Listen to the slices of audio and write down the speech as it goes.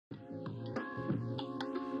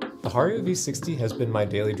The Haru V60 has been my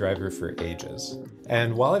daily driver for ages.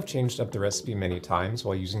 And while I've changed up the recipe many times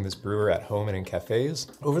while using this brewer at home and in cafes,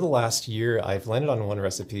 over the last year I've landed on one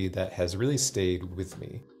recipe that has really stayed with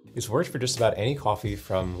me. It's worked for just about any coffee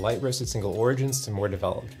from light roasted single origins to more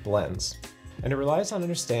developed blends. And it relies on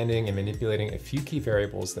understanding and manipulating a few key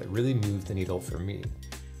variables that really move the needle for me.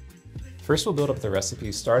 First, we'll build up the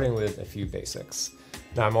recipe starting with a few basics.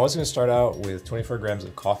 Now, I'm always going to start out with 24 grams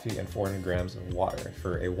of coffee and 400 grams of water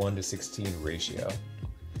for a 1:16 ratio.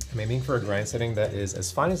 I'm aiming for a grind setting that is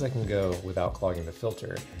as fine as I can go without clogging the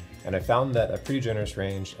filter, and I found that a pretty generous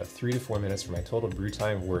range of 3 to 4 minutes for my total brew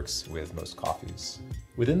time works with most coffees.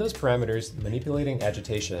 Within those parameters, manipulating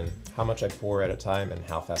agitation, how much I pour at a time and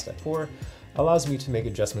how fast I pour, allows me to make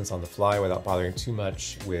adjustments on the fly without bothering too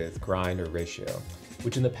much with grind or ratio,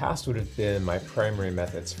 which in the past would have been my primary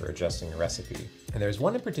methods for adjusting a recipe. And there's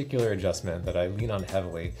one in particular adjustment that I lean on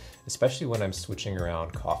heavily, especially when I'm switching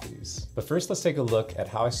around coffees. But first, let's take a look at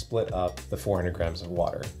how I split up the 400 grams of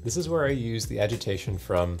water. This is where I use the agitation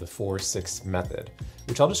from the 4-6 method,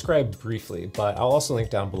 which I'll describe briefly, but I'll also link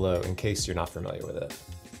down below in case you're not familiar with it.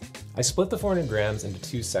 I split the 400 grams into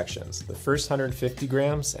two sections, the first 150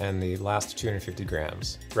 grams and the last 250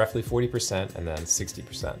 grams, roughly 40% and then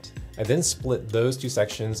 60%. I then split those two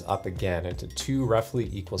sections up again into two roughly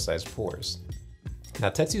equal-sized pours. Now,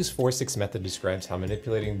 Tetsu's 4-6 method describes how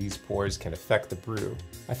manipulating these pours can affect the brew.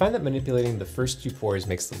 I find that manipulating the first two pours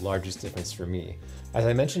makes the largest difference for me. As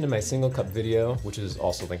I mentioned in my single cup video, which is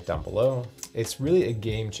also linked down below, it's really a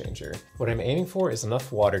game changer. What I'm aiming for is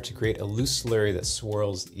enough water to create a loose slurry that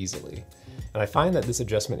swirls easily. And I find that this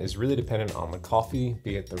adjustment is really dependent on the coffee,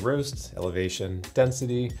 be it the roast, elevation,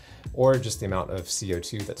 density, or just the amount of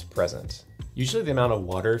CO2 that's present. Usually the amount of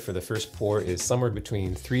water for the first pour is somewhere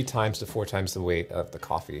between 3 times to 4 times the weight of the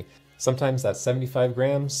coffee. Sometimes that's 75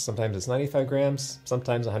 grams, sometimes it's 95 grams,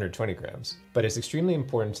 sometimes 120 grams. But it's extremely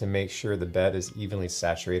important to make sure the bed is evenly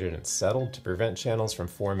saturated and settled to prevent channels from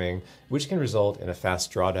forming, which can result in a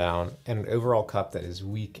fast drawdown and an overall cup that is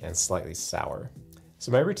weak and slightly sour.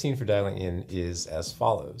 So my routine for dialing in is as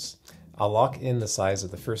follows. I'll lock in the size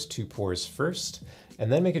of the first two pours first,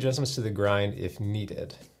 and then make adjustments to the grind if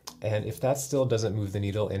needed. And if that still doesn't move the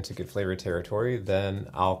needle into good flavor territory, then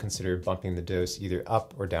I'll consider bumping the dose either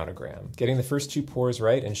up or down a gram. Getting the first two pours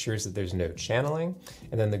right ensures that there's no channeling,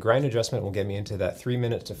 and then the grind adjustment will get me into that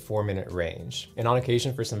 3-minute to 4-minute range. And on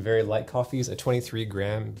occasion, for some very light coffees, a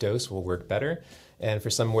 23-gram dose will work better, and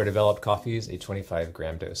for some more developed coffees, a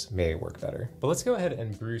 25-gram dose may work better. But let's go ahead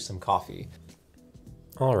and brew some coffee.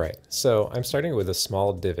 All right, so I'm starting with a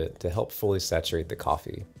small divot to help fully saturate the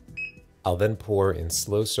coffee. I'll then pour in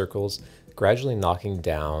slow circles, gradually knocking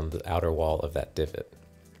down the outer wall of that divot.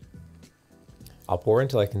 I'll pour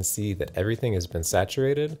until I can see that everything has been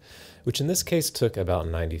saturated, which in this case took about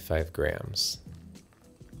 95 grams.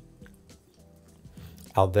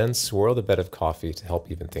 I'll then swirl the bed of coffee to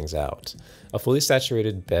help even things out. A fully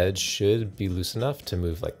saturated bed should be loose enough to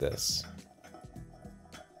move like this.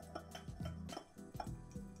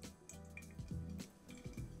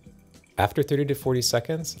 After 30 to 40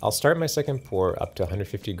 seconds, I'll start my second pour up to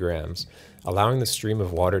 150 grams, allowing the stream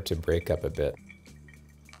of water to break up a bit.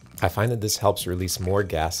 I find that this helps release more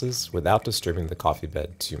gases without disturbing the coffee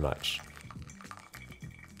bed too much.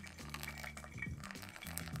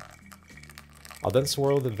 I'll then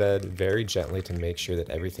swirl the bed very gently to make sure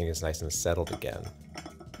that everything is nice and settled again.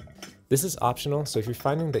 This is optional, so if you're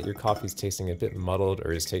finding that your coffee is tasting a bit muddled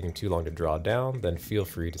or is taking too long to draw down, then feel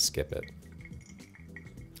free to skip it.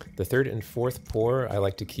 The third and fourth pour I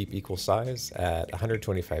like to keep equal size at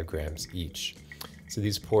 125 grams each. So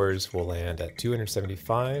these pours will land at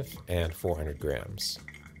 275 and 400 grams.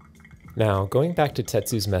 Now, going back to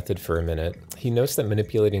Tetsu's method for a minute, he notes that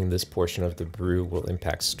manipulating this portion of the brew will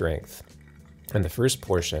impact strength, and the first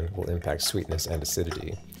portion will impact sweetness and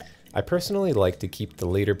acidity. I personally like to keep the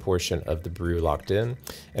later portion of the brew locked in,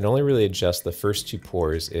 and only really adjust the first two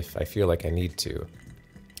pours if I feel like I need to.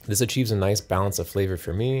 This achieves a nice balance of flavor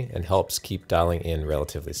for me and helps keep dialing in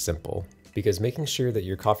relatively simple. Because making sure that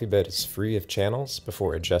your coffee bed is free of channels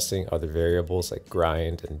before adjusting other variables like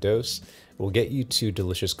grind and dose will get you to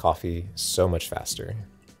delicious coffee so much faster.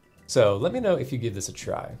 So let me know if you give this a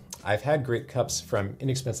try. I've had great cups from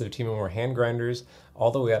inexpensive Timor hand grinders all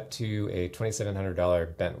the way up to a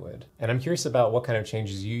 $2,700 Bentwood. And I'm curious about what kind of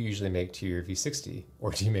changes you usually make to your V60, or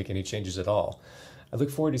do you make any changes at all? I look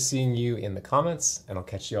forward to seeing you in the comments, and I'll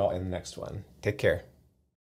catch you all in the next one. Take care.